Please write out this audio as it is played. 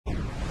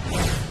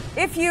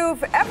If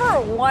you've ever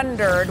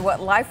wondered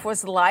what life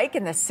was like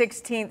in the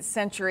 16th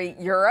century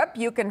Europe,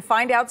 you can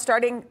find out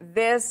starting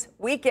this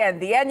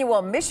weekend. The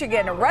annual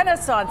Michigan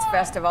Renaissance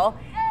Festival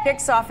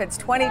kicks off its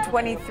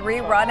 2023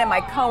 run, and my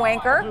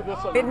co-anchor,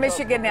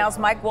 Mid-Michigan Now's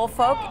Mike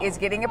Woolfolk, is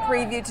getting a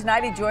preview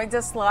tonight. He joins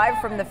us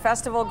live from the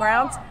festival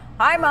grounds.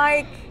 Hi,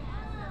 Mike.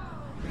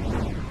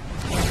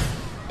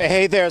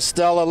 Hey there,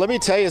 Stella. Let me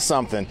tell you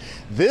something.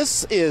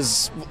 This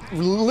is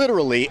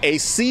literally a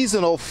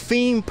seasonal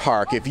theme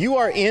park. If you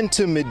are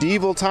into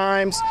medieval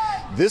times,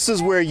 this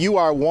is where you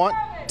are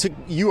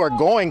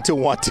going to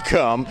want to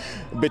come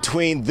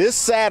between this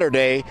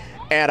Saturday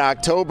and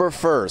October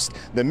 1st.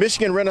 The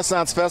Michigan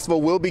Renaissance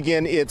Festival will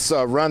begin its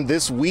run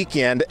this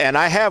weekend, and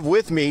I have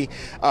with me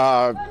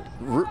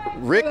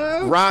Rick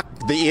Rock,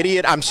 the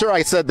idiot. I'm sure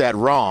I said that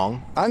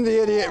wrong. I'm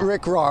the idiot,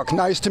 Rick Rock.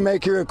 Nice to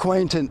make your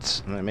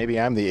acquaintance. Maybe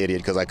I'm the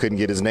idiot because I couldn't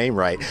get his name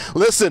right.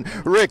 Listen,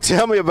 Rick,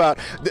 tell me about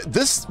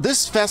this.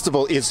 This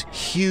festival is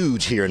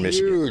huge here in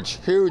Michigan.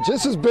 Huge, huge.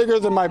 This is bigger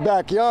than my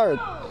backyard.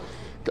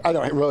 I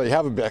don't really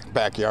have a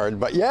backyard,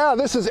 but yeah,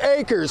 this is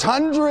acres,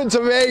 hundreds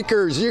of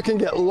acres. You can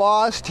get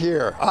lost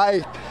here.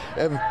 I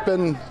have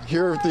been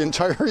here the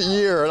entire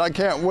year, and I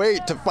can't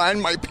wait to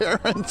find my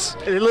parents.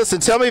 Hey, listen,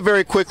 tell me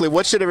very quickly,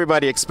 what should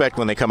everybody expect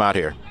when they come out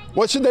here?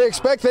 What should they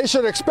expect? They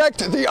should expect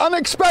the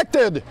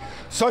unexpected,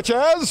 such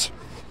as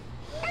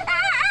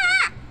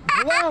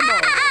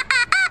Llama,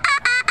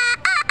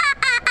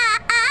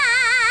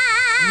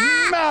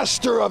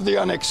 master of the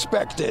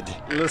unexpected.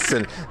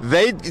 Listen,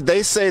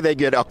 they say they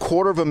get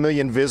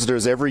 250,000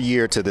 visitors every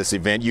year to this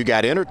event. You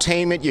got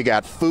entertainment, you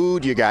got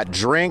food, you got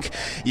drink,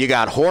 you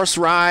got horse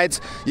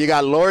rides, you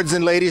got lords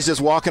and ladies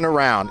just walking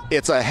around.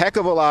 It's a heck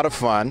of a lot of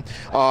fun.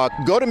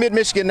 Go to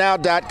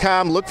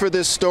Mid-MichiganNow.com, look for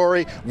this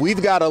story.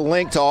 We've got a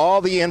link to all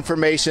the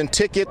information,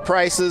 ticket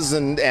prices,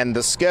 and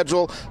the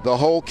schedule, the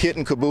whole kit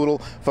and caboodle.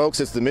 Folks,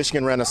 it's the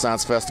Michigan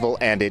Renaissance Festival,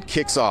 and it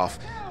kicks off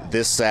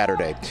this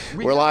Saturday.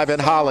 We're live in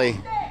Holly.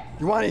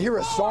 You want to hear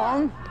a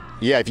song?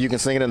 Yeah, if you can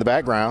sing it in the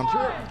background.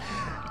 Sure.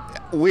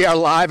 We are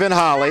live in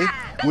Holly.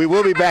 We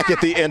will be back at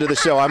the end of the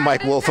show. I'm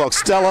Mike Woolfolk.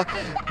 Stella,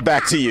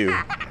 back to you.